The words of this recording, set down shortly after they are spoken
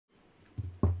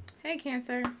Hey,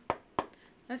 Cancer.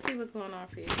 Let's see what's going on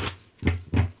for you.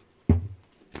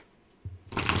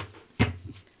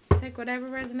 Take whatever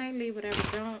resonate, leave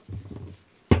whatever don't.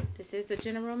 This is a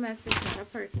general message, not a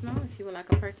personal. If you would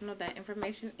like a personal, that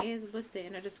information is listed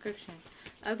in the description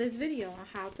of this video on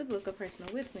how to book a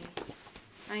personal with me.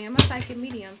 I am a psychic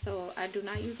medium, so I do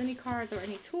not use any cards or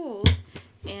any tools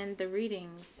in the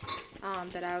readings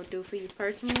that I'll do for you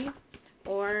personally,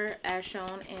 or as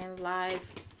shown in live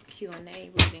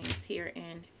Q&A readings here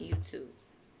in YouTube.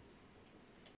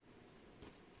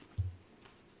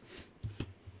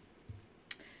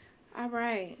 All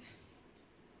right.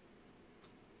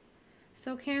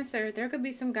 So Cancer, there could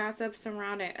be some gossip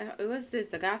surrounding. What's this?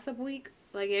 The gossip week?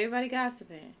 Like everybody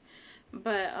gossiping,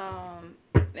 but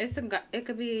it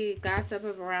could be gossip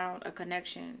around a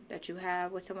connection that you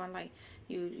have with someone. Like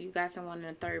you got someone in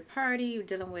a third party. You're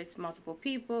dealing with multiple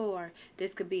people, or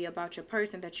this could be about your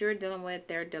person that you're dealing with.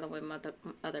 They're dealing with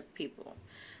other people.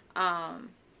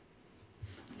 Someone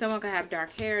could have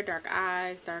dark hair, dark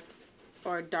eyes, dark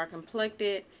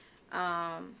complected.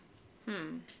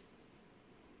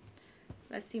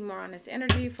 Let's see more on this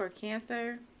energy for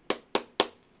Cancer.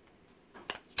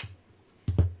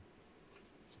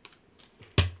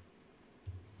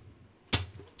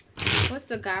 What's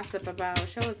the gossip about?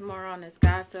 Show us more on this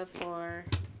gossip for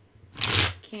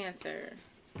Cancer.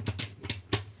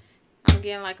 I'm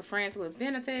getting like a friends with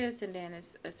benefits, and then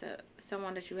it's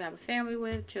someone that you have a family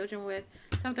with, children with,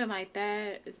 something like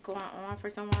that is going on for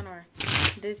someone, or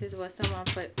this is what someone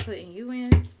putting you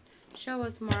in. Show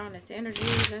us more on this energy.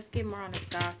 Let's get more on this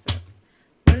gossip.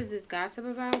 What is this gossip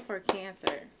about for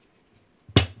Cancer?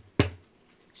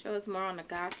 Show us more on the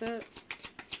gossip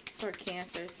for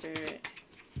Cancer, Spirit.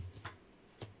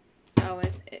 Oh,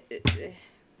 it's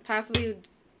possibly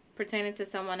pertaining to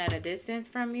someone at a distance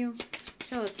from you.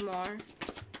 Show us more.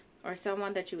 Or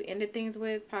someone that you ended things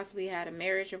with, possibly had a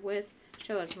marriage with.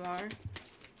 Show us more.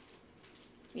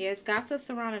 Yes, gossip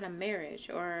surrounding a marriage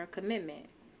or a commitment.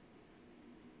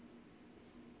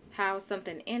 How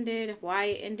something ended, why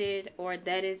it ended, or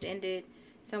that is ended.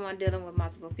 Someone dealing with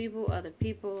multiple people, other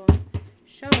people.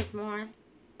 Show us more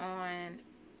on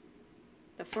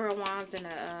the Four of Wands and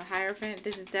the Hierophant.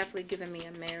 This is definitely giving me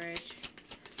a marriage.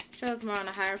 Show us more on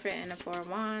the Hierophant and the Four of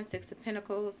Wands, Six of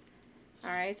Pentacles.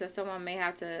 Alright, so someone may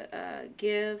have to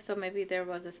give. So maybe there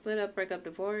was a split up, break up,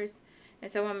 divorce. And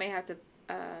someone may have to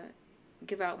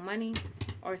give out money.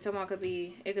 Or someone could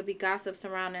be, it could be gossip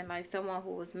surrounding like someone who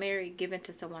was married giving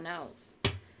to someone else.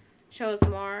 Show us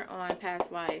more on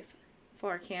past life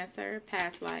for Cancer.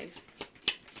 Past life.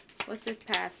 What's this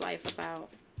past life about?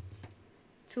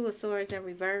 Two of Swords in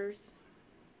reverse.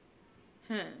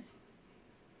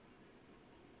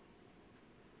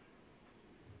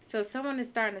 So someone is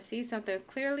starting to see something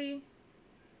clearly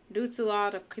due to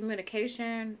all the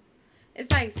communication.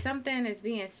 It's like something is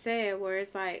being said where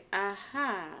it's like,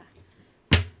 aha.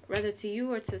 Whether to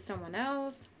you or to someone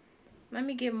else. Let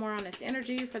me get more on this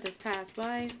energy for this past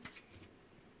life.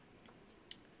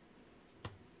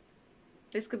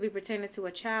 This could be pertaining to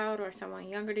a child or someone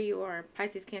younger to you, or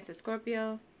Pisces, Cancer,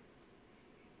 Scorpio.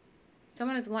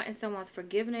 Someone is wanting someone's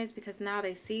forgiveness because now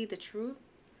they see the truth.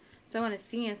 Someone is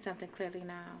seeing something clearly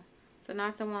now. So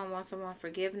now someone wants someone's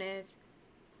forgiveness.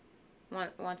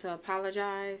 Want to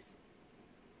apologize.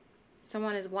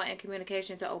 Someone is wanting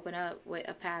communication to open up with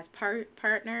a past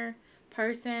partner,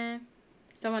 person.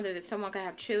 Someone that someone could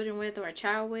have children with or a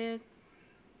child with.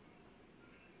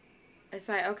 It's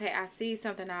like, okay, I see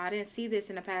something now. I didn't see this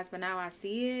in the past, but now I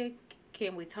see it.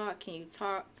 Can we talk? Can you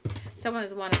talk? Someone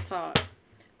is wanting to talk.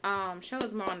 Show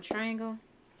us more on the triangle.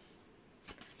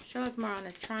 Show us more on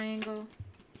this triangle.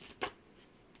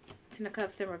 Ten of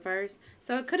Cups in reverse.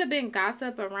 So it could have been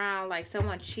gossip around like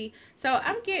someone cheat. So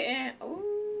I'm getting, ooh.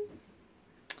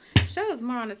 Show us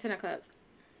more on the Ten of Cups.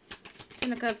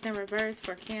 Ten of Cups in reverse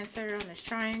for Cancer on this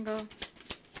triangle.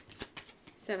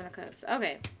 Seven of Cups.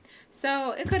 Okay.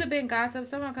 So it could have been gossip.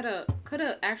 Someone could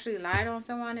have actually lied on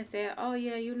someone and said, oh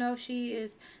yeah, you know, she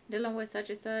is dealing with such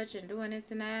and such and doing this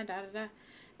and that, da da da.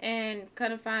 And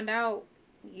couldn't find out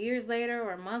years later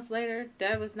or months later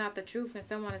that was not the truth, and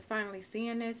someone is finally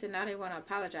seeing this and now they want to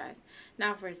apologize.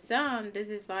 Now for some, this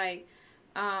is like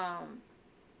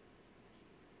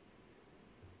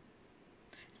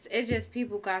it's just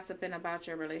people gossiping about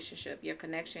your relationship, your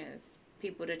connections,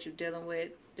 people that you're dealing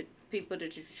with, the people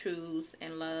that you choose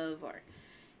and love, or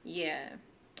yeah,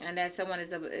 and that someone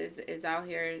is out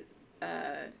here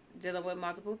dealing with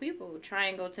multiple people.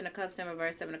 Triangle, Ten of Cups in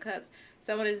reverse, Seven of Cups.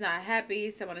 Someone is not happy.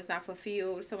 Someone is not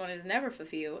fulfilled. Someone is never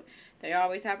fulfilled. They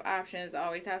always have options.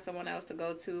 Always have someone else to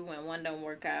go to when one don't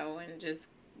work out, and just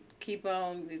keep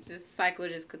on. This cycle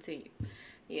just continue.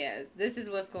 Yeah, this is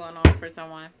what's going on for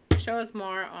someone. Show us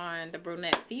more on the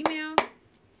brunette female.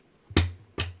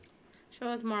 Show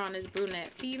us more on this brunette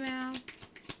female.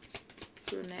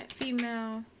 Brunette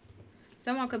female.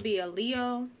 Someone could be a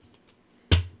Leo.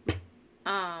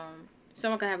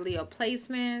 Someone could have Leo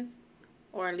placements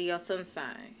or a Leo sun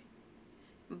sign.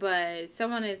 But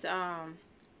someone is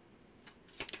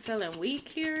feeling weak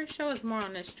here. Show us more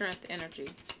on this strength energy.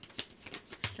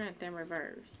 Strength in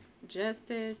reverse.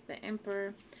 Justice, the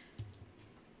Emperor.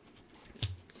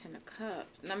 Ten of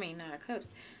Cups. I mean, not of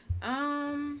Cups.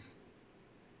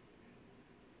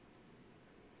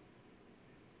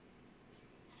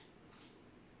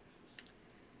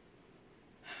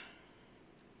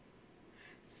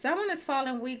 Someone is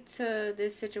falling weak to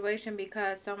this situation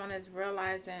because someone is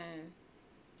realizing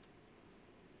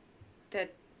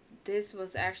that this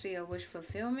was actually a wish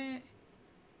fulfillment.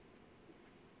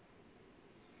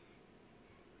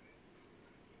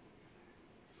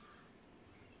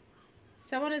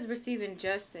 Someone is receiving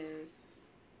justice.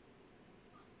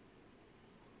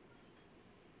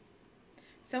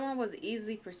 Someone was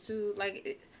easily pursued.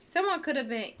 Like, someone could have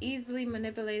been easily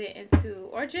manipulated into,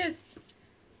 or just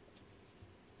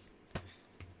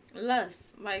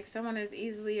lust. Like, someone is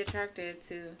easily attracted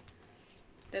to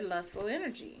the lustful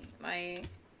energy. Like,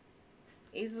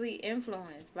 easily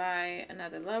influenced by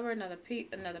another lover,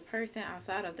 another person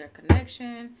outside of their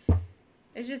connection.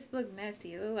 It just look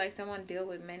messy. It look like someone deal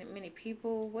with many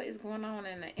people. What is going on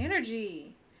in the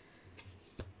energy?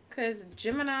 Because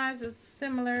Geminis is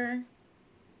similar.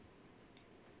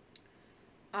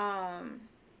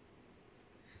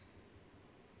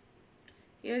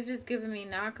 It's just giving me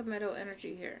non-committal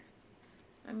energy here.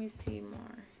 Let me see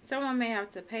more. Someone may have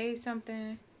to pay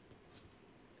something.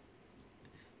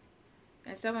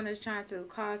 And someone is trying to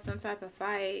cause some type of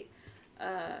fight.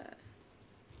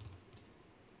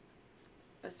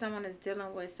 But someone is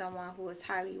dealing with someone who is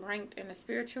highly ranked in the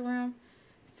spiritual realm.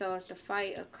 So if the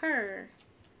fight occur,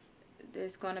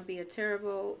 there's going to be a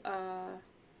terrible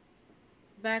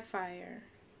backfire.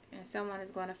 And someone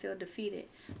is going to feel defeated.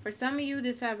 For some of you,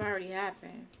 this have already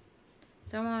happened.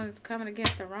 Someone's coming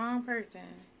against the wrong person.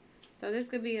 So this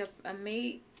could be a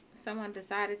mate. Someone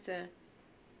decided to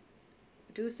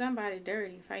do somebody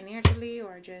dirty financially,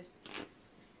 or just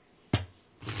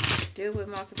deal with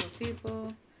multiple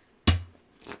people.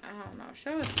 I don't know.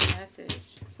 Show us a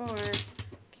message for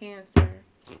Cancer.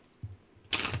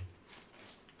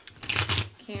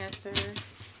 Cancer.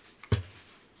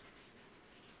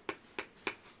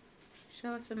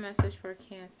 Show us a message for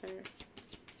Cancer.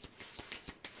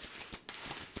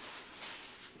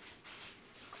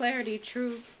 Clarity,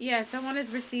 truth. Yeah, someone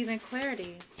is receiving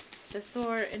clarity. The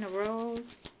Sword and the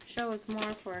Rose. Show us more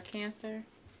for Cancer.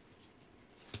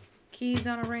 Keys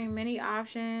on a ring. Many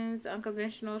options.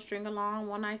 Unconventional. String along.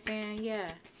 One night stand.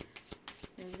 Yeah.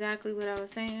 Exactly what I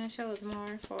was saying. Show us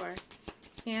more for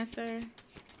Cancer.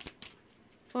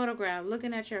 Photograph.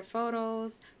 Looking at your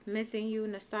photos. Missing you.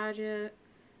 Nostalgia.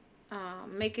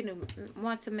 Someone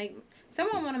want to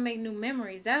make new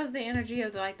memories. That was the energy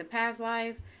of the past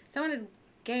life. Someone is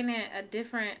gaining a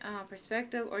different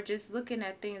perspective, or just looking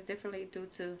at things differently due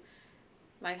to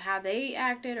like how they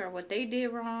acted or what they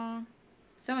did wrong.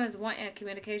 Someone is wanting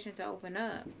communication to open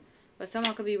up, but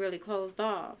someone could be really closed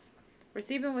off.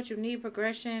 Receiving what you need,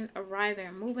 progression,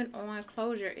 arriving, moving on,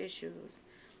 closure issues.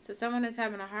 So someone is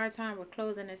having a hard time with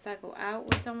closing this cycle out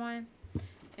with someone,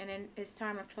 and then it's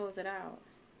time to close it out.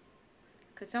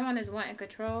 Because someone is wanting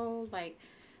control. Like,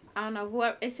 I don't know,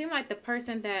 whoever. It seemed like the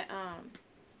person that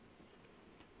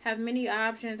have many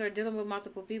options or dealing with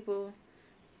multiple people.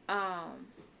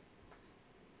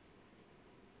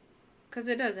 Because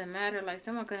it doesn't matter. Like,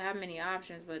 someone could have many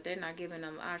options, but they're not giving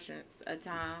them options a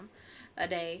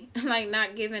day. Like,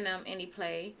 not giving them any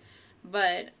play.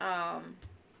 But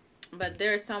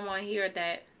there's someone here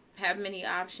that have many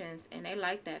options, and they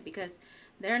like that because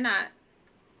they're not,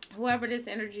 whoever this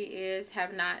energy is,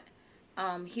 have not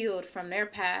healed from their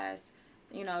past,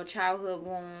 you know, childhood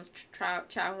wounds,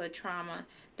 childhood trauma,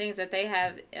 things that they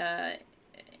have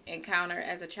encountered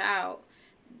as a child.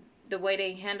 The way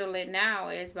they handle it now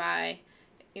is by,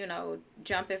 you know,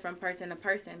 jumping from person to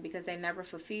person because they never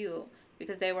fulfilled,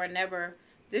 because they were never,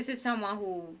 this is someone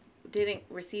who didn't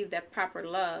receive that proper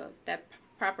love, that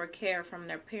proper care from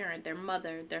their parent, their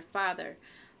mother, their father.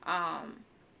 And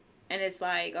it's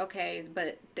like, okay,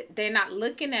 but they're not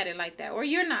looking at it like that. Or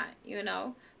you're not, you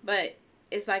know. But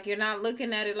it's like you're not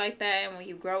looking at it like that. And when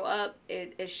you grow up,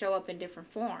 it show up in different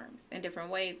forms, in different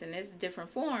ways. And this different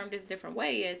form, this different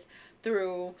way is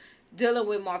through dealing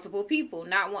with multiple people.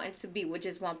 Not wanting to be with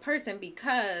just one person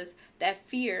because that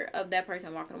fear of that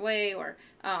person walking away, or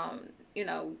you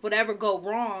know, whatever go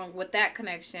wrong with that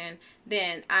connection,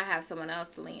 then I have someone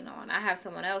else to lean on. I have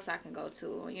someone else I can go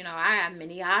to. You know, I have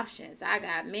many options. I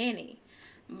got many.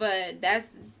 But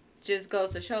that's just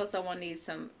goes to show someone needs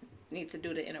to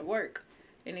do the inner work.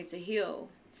 They need to heal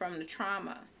from the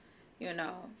trauma, you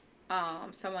know.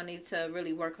 Someone needs to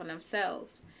really work on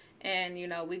themselves. And, you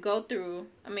know, we go through,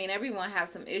 I mean, everyone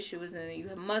has some issues and you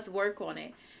must work on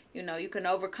it. You know, you can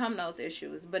overcome those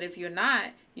issues. But if you're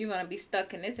not, you're going to be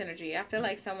stuck in this energy. I feel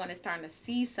like someone is starting to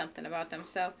see something about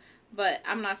themselves. But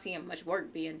I'm not seeing much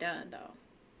work being done, though.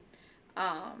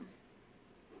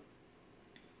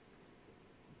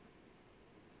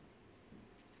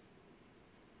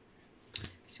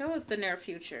 Show us the near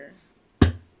future.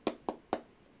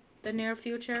 The near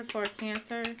future for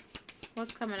Cancer.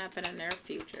 What's coming up in the near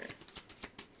future?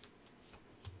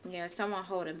 Yeah, someone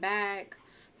holding back.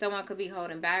 Someone could be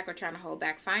holding back or trying to hold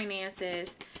back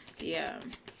finances. Yeah.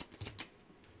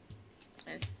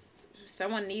 And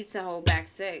someone needs to hold back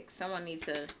sex. Someone needs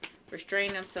to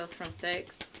restrain themselves from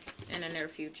sex in the near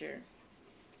future.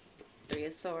 3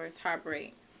 of Swords.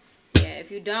 Heartbreak. Yeah,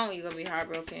 if you don't, you're going to be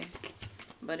heartbroken.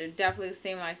 But it definitely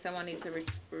seems like someone needs to...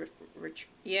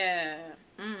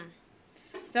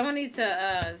 Someone needs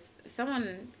to...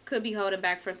 someone could be holding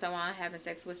back for someone, having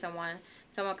sex with someone.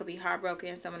 Someone could be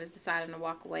heartbroken. Someone is deciding to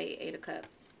walk away. 8 of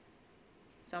Cups.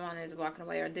 Someone is walking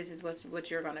away, or this is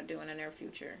what you're going to do in the near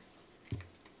future.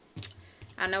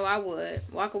 I know I would.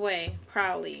 Walk away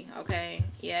proudly, okay?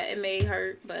 Yeah, it may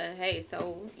hurt, but hey,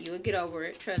 so you would get over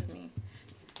it. Trust me.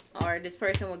 Or this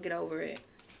person will get over it.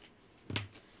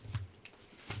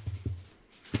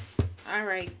 All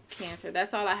right, Cancer.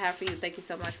 That's all I have for you. Thank you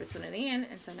so much for tuning in.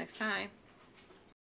 Until next time.